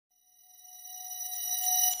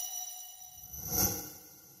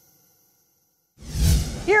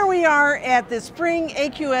we are at the Spring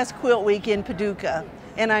AQS Quilt Week in Paducah,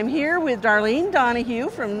 and I'm here with Darlene Donohue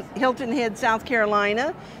from Hilton Head, South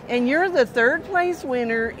Carolina, and you're the third place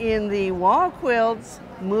winner in the Wall Quilts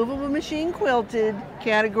Movable Machine Quilted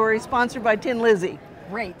category, sponsored by Tin Lizzie.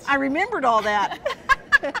 Great. I remembered all that.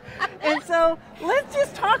 And so let's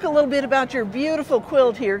just talk a little bit about your beautiful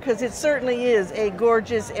quilt here, because it certainly is a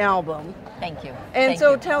gorgeous album. Thank you. And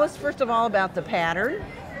tell us first of all about the pattern.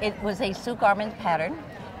 It was a Sue Garment pattern,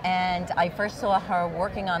 and I first saw her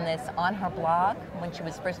working on this on her blog when she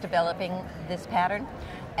was first developing this pattern,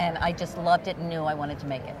 and I just loved it and knew I wanted to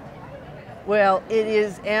make it. Well, it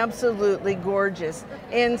is absolutely gorgeous.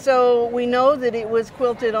 And so we know that it was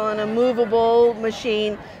quilted on a movable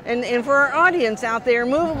machine. And for our audience out there,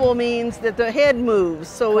 movable means that the head moves.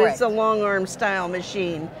 So Correct. It's a long arm style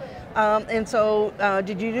machine. And so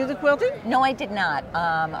did you do the quilting? No, I did not.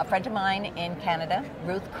 A friend of mine in Canada,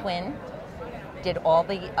 Ruth Quinn, did all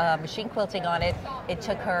the machine quilting on it. It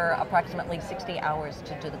took her approximately 60 hours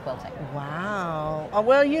to do the quilting. Wow.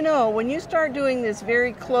 Well, you know, when you start doing this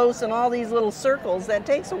very close and all these little circles, that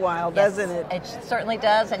takes a while, doesn't it? It certainly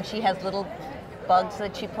does, and she has little bugs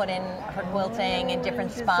that she put in her quilting in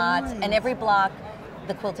different spots, and every block,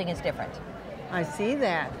 the quilting is different. I see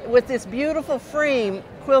that. With this beautiful frame,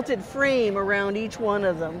 quilted frame around each one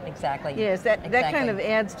of them. Exactly. Yes, that kind of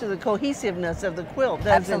adds to the cohesiveness of the quilt,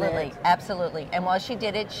 doesn't it? Absolutely. And while she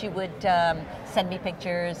did it, she would send me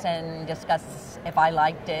pictures and discuss if I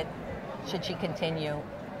liked it, should she continue.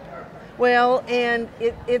 Well, and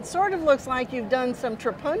it sort of looks like you've done some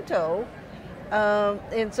trapunto.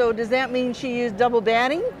 And so does that mean she used double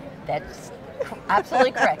batting? That's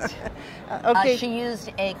absolutely correct. Okay. She used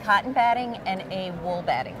a cotton batting and a wool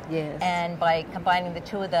batting. Yes. And by combining the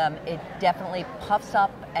two of them, it definitely puffs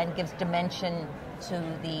up and gives dimension to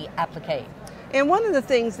the applique. And one of the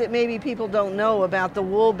things that maybe people don't know about the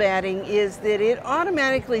wool batting is that it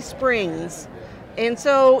automatically springs. And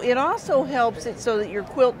so it also helps it so that your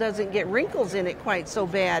quilt doesn't get wrinkles in it quite so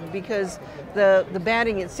bad, because the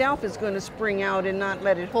batting itself is going to spring out and not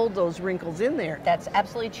let it hold those wrinkles in there. That's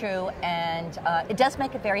absolutely true, and it does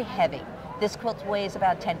make it very heavy. This quilt weighs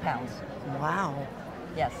about 10 pounds. Wow.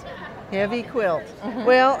 Yes. Heavy quilt. Mm-hmm.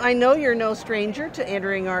 Well, I know you're no stranger to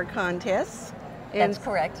entering our contests. That's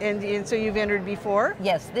correct. And so you've entered before?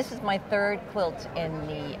 Yes, this is my third quilt in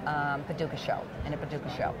the Paducah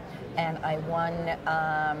show, and I won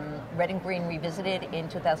Red and Green Revisited in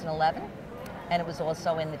 2011, and it was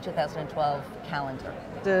also in the 2012 calendar.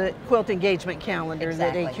 The quilt engagement calendar.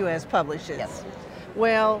 Exactly. That AQS publishes. Yes.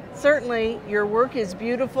 Well, certainly your work is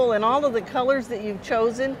beautiful, and all of the colors that you've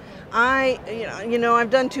chosen. I've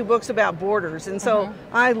done 2 books about borders, and so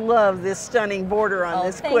I love this stunning border on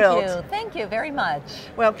this quilt. Thank you very much.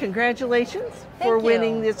 Well, congratulations for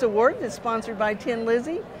winning this award that's sponsored by Tin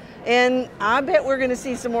Lizzie, and I bet we're going to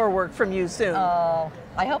see some more work from you soon. Oh,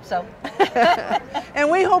 I hope so. And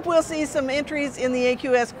we hope we'll see some entries in the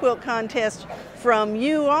AQS Quilt Contest from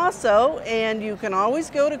you also, and you can always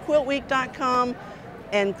go to quiltweek.com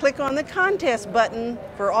and click on the contest button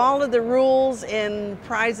for all of the rules and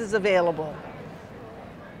prizes available.